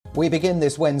We begin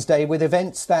this Wednesday with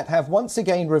events that have once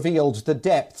again revealed the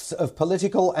depths of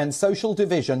political and social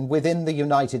division within the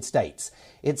United States.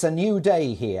 It's a new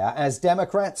day here as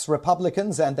Democrats,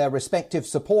 Republicans and their respective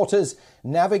supporters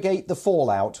navigate the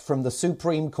fallout from the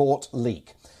Supreme Court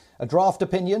leak. A draft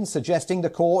opinion suggesting the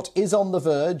court is on the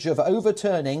verge of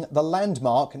overturning the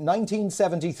landmark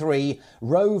 1973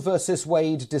 Roe v.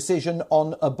 Wade decision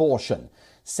on abortion.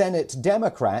 Senate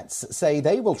Democrats say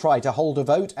they will try to hold a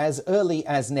vote as early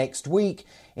as next week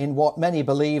in what many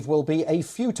believe will be a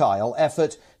futile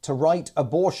effort to write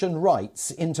abortion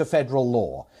rights into federal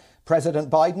law. President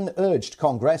Biden urged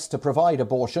Congress to provide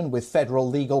abortion with federal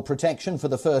legal protection for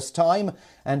the first time,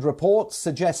 and reports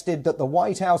suggested that the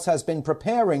White House has been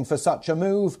preparing for such a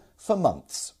move for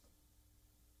months.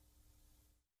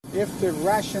 If the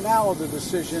rationale of the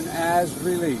decision as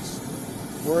released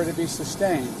were to be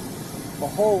sustained, a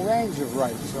whole range of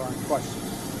rights are in question,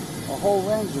 a whole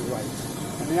range of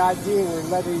rights. And the idea we're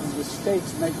letting the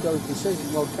states make those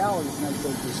decisions, localities make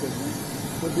those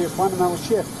decisions, would be a fundamental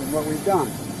shift in what we've done.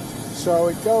 So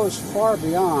it goes far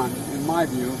beyond, in my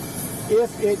view,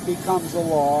 if it becomes a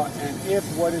law and if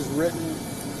what is written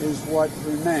is what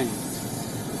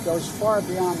remains. It goes far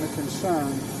beyond the concern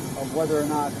of whether or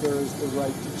not there is the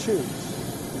right to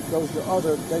choose. It goes to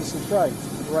other basic rights,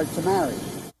 the right to marry.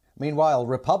 Meanwhile,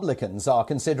 Republicans are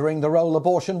considering the role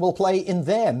abortion will play in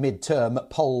their midterm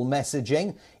poll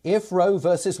messaging. If Roe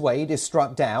v. Wade is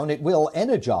struck down, it will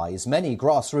energize many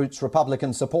grassroots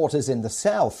Republican supporters in the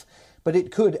South, but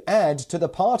it could add to the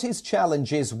party's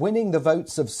challenges winning the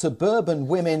votes of suburban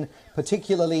women,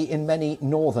 particularly in many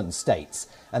northern states.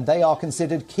 And they are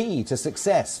considered key to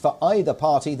success for either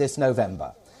party this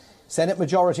November. Senate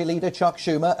Majority Leader Chuck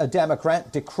Schumer, a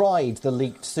Democrat, decried the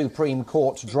leaked Supreme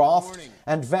Court draft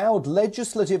and vowed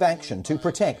legislative action to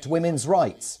protect women's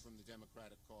rights.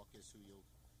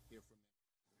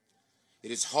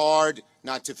 It is hard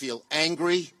not to feel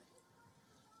angry,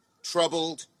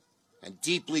 troubled, and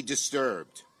deeply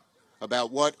disturbed about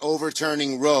what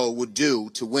overturning Roe would do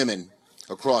to women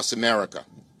across America.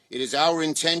 It is our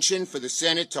intention for the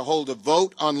Senate to hold a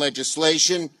vote on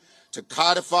legislation to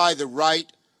codify the right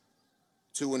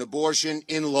to an abortion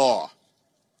in law.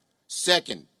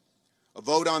 Second, a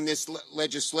vote on this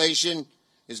legislation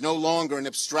is no longer an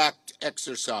abstract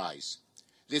exercise.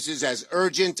 This is as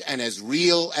urgent and as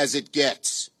real as it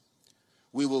gets.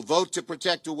 We will vote to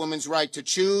protect a woman's right to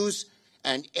choose,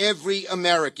 and every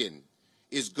American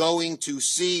is going to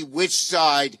see which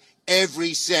side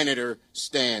every senator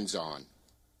stands on.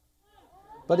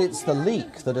 But it's the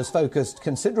leak that has focused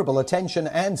considerable attention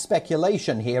and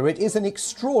speculation here. It is an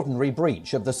extraordinary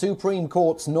breach of the Supreme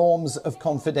Court's norms of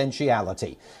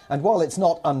confidentiality. And while it's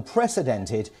not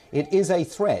unprecedented, it is a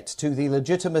threat to the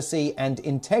legitimacy and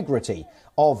integrity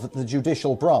of the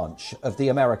judicial branch of the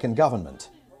American government.